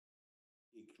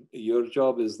Your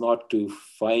job is not to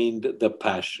find the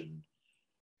passion.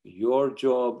 Your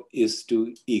job is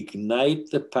to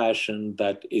ignite the passion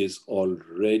that is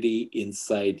already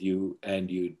inside you,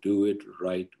 and you do it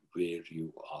right where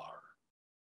you are.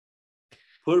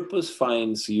 Purpose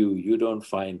finds you, you don't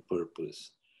find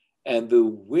purpose. And the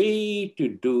way to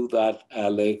do that,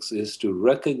 Alex, is to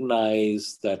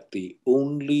recognize that the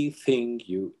only thing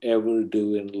you ever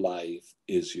do in life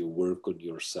is you work on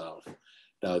yourself.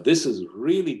 Now, this is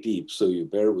really deep, so you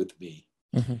bear with me.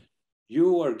 Mm-hmm.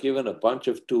 You are given a bunch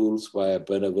of tools by a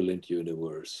benevolent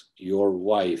universe. Your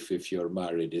wife, if you're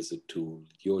married, is a tool.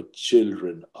 Your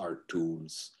children are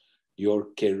tools. Your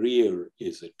career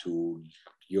is a tool.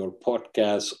 Your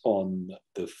podcast on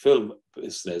the film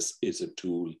business is a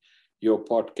tool. Your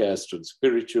podcast on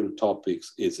spiritual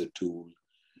topics is a tool.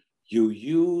 You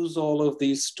use all of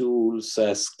these tools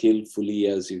as skillfully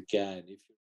as you can. If